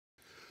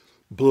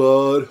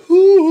Blood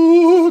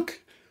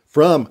Hook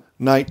from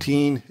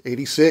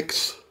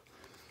 1986.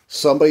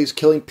 Somebody's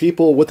killing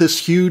people with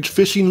this huge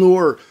fishing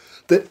lure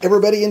that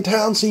everybody in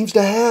town seems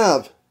to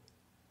have.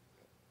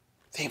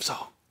 Theme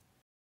song.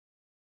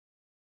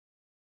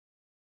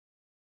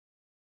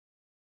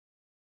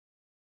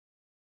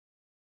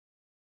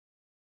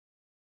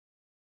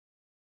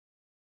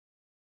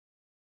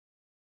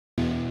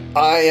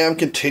 I am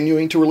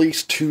continuing to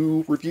release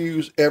 2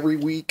 reviews every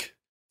week,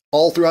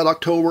 all throughout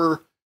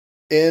October,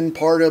 in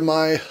part of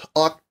my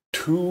October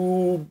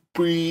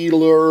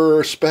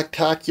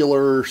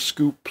spectacular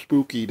scoop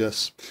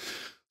spookiness.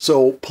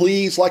 So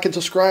please like and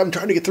subscribe. I'm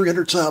trying to get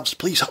 300 subs.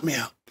 Please help me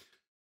out.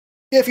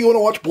 If you want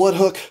to watch Blood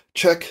Hook,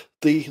 check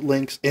the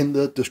links in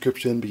the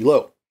description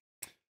below.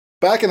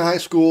 Back in high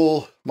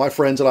school, my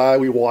friends and I,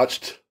 we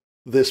watched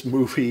this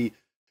movie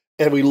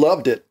and we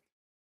loved it.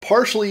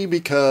 Partially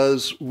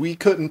because we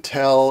couldn't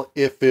tell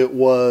if it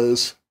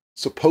was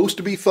supposed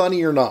to be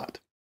funny or not.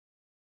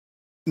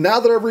 Now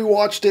that I've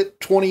rewatched it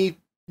 20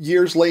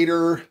 years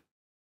later,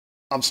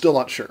 I'm still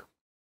not sure.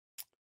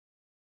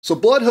 So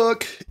Blood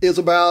Hook is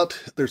about,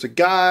 there's a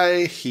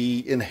guy,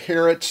 he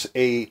inherits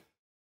a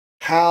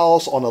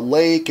house on a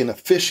lake in a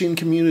fishing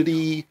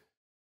community,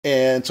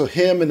 and so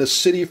him and his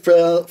city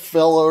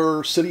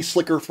city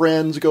slicker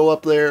friends go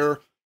up there,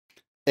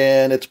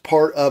 and it's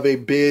part of a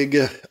big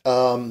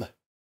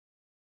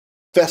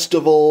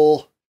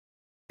festival,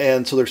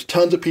 and so there's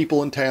tons of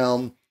people in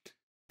town,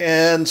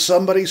 and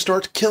somebody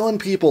starts killing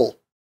people.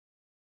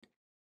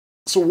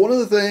 So one of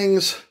the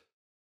things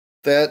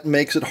that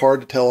makes it hard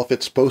to tell if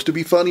it's supposed to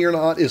be funny or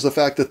not is the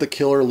fact that the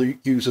killer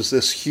uses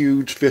this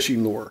huge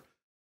fishing lure.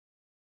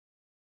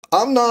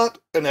 I'm not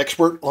an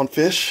expert on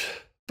fish,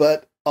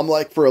 but I'm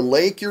like, for a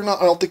lake, I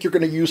don't think you're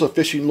going to use a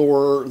fishing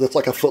lure that's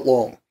like a foot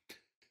long.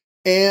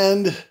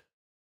 And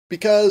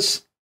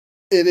because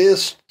it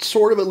is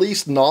sort of at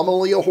least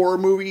nominally a horror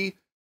movie,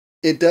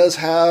 it does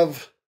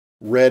have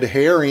red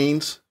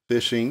herrings,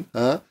 fishing,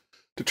 to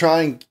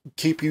try and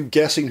keep you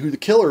guessing who the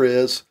killer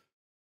is.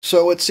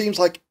 So it seems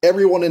like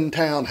everyone in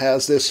town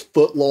has this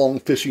foot-long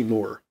fishing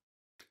lure.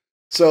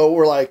 So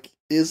we're like,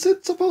 is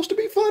it supposed to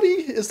be funny?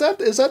 Is that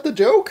the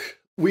joke?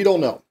 We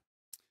don't know.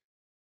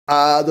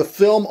 The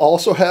film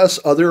also has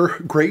other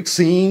great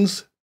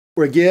scenes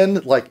where,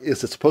 again, like,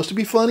 is it supposed to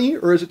be funny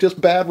or is it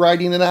just bad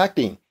writing and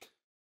acting?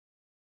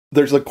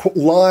 There's a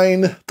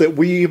line that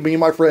me and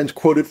my friends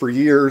quoted for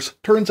years,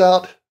 turns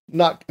out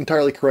not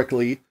entirely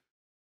correctly,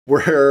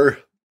 where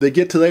they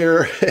get to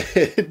there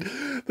and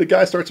the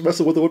guy starts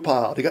messing with the wood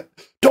pile. They go,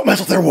 "Don't mess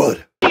with their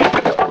wood."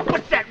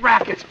 What's that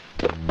racket?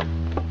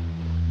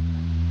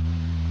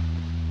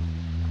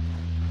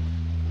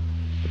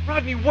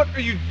 Rodney, what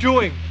are you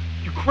doing?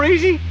 You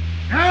crazy?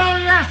 Hell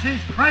yes, he's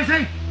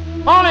crazy.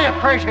 Only a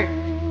crazy.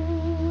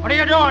 What are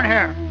you doing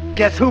here?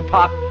 Guess who,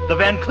 Pop? The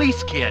Van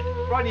Cleese kid.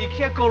 Rodney, you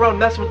can't go around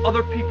messing with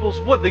other people's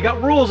wood. They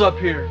got rules up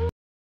here.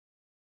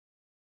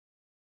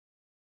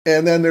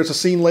 And then there's a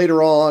scene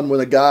later on when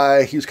a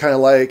guy, he's kind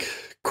of like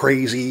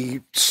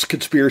crazy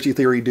conspiracy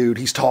theory dude.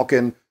 He's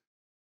talking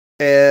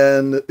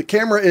and the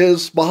camera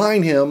is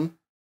behind him.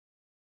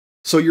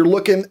 So you're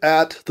looking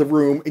at the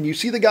room and you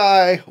see the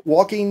guy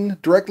walking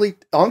directly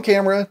on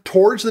camera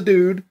towards the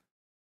dude.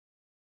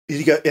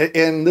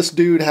 And this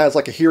dude has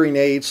like a hearing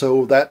aid,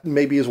 so that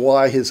maybe is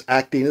why his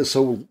acting is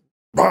so...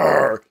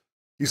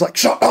 He's like,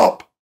 "Shut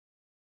up!"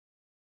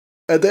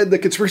 And then the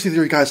conspiracy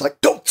theory guy's like,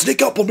 "Don't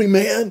sneak up on me,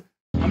 man!"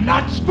 I'm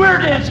not square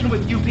dancing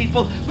with you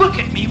people. Look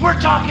at me, we're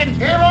talking.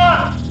 Here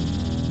on!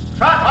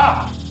 Shut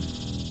up!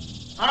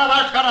 None of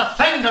that's got a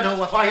thing to do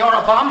with why you're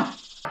a bum.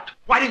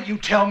 Why didn't you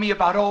tell me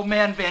about old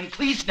man Van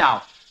Cleese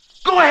now?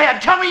 Go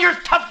ahead, tell me your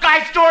tough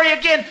guy story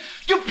again.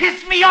 You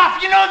pissed me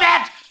off, you know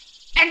that?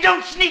 And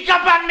don't sneak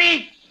up on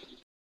me.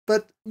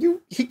 But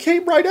he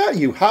came right at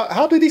you.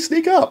 How did he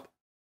sneak up?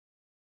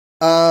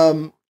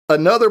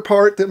 Another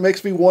part that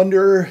makes me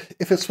wonder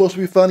if it's supposed to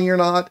be funny or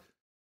not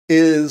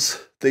is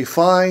they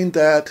find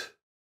that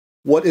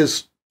what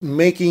is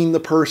making the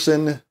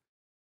person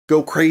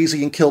go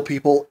crazy and kill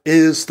people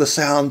is the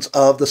sounds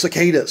of the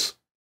cicadas.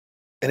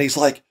 And he's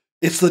like,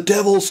 "It's the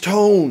devil's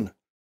tone."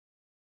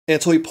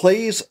 And so he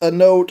plays a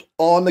note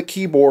on the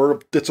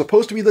keyboard that's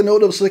supposed to be the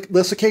note of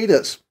the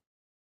cicadas.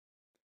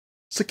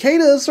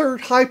 Cicadas are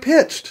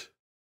high-pitched.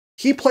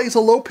 He plays a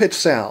low-pitched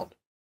sound.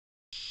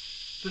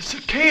 The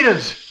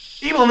cicadas.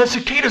 Evil and the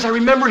cicadas. I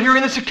remember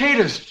hearing the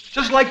cicadas.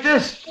 Just like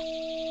this.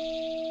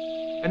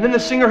 And then the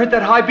singer hit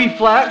that high B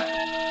flat.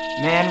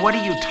 Man, what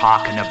are you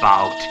talking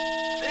about?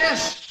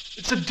 This.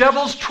 It's the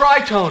devil's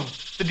tritone.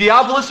 The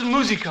Diabolus in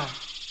Musica.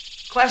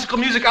 Classical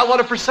music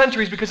outlawed for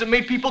centuries because it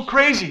made people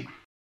crazy.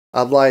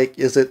 I'm like,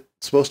 is it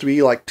supposed to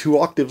be like 2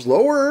 octaves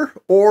lower?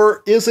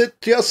 Or is it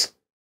just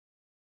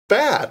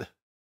bad?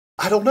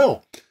 I don't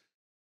know.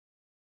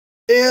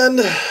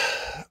 And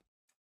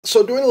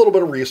so doing a little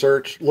bit of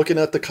research, looking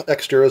at the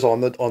extras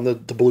on the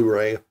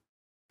Blu-ray,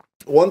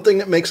 one thing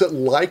that makes it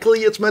likely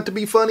it's meant to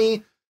be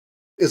funny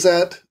is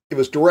that it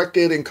was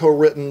directed and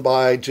co-written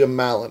by Jim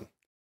Mallon.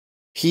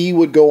 He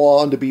would go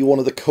on to be one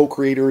of the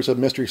co-creators of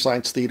Mystery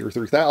Science Theater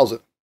 3000.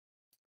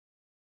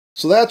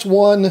 So that's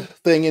one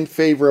thing in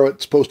favor of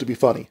it's supposed to be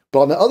funny.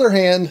 But on the other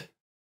hand,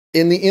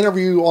 in the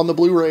interview on the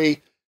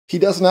Blu-ray, he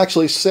doesn't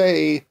actually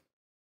say,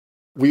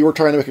 we were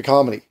trying to make a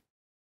comedy.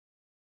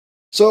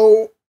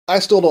 So I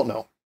still don't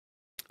know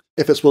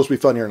if it's supposed to be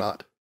funny or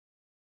not.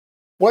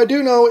 What I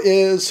do know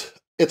is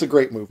it's a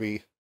great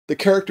movie. The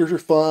characters are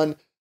fun.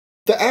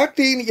 The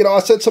acting, I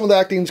said some of the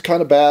acting is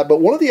kind of bad, but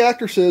one of the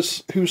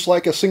actresses who's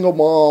like a single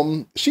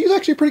mom, she's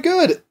actually pretty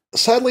good.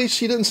 Sadly,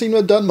 she didn't seem to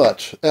have done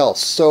much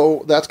else.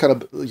 So that's kind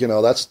of,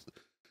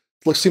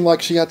 seemed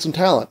like she had some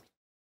talent.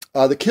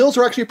 The kills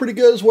are actually pretty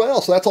good as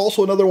well. So that's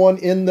also another one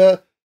in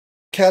the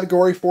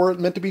category for it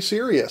meant to be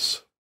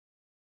serious.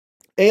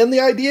 And the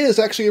idea is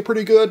actually a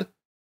pretty good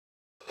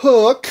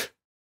hook.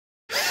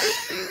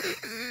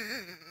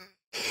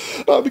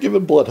 I'm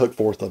giving Bloodhook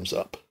 4 thumbs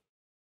up.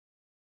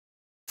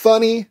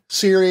 Funny,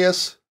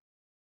 serious.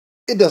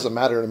 It doesn't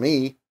matter to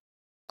me.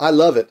 I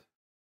love it.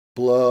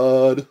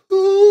 Bloodhook.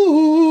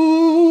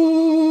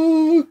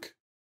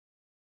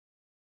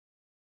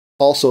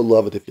 Also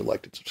love it if you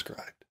liked and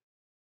subscribe.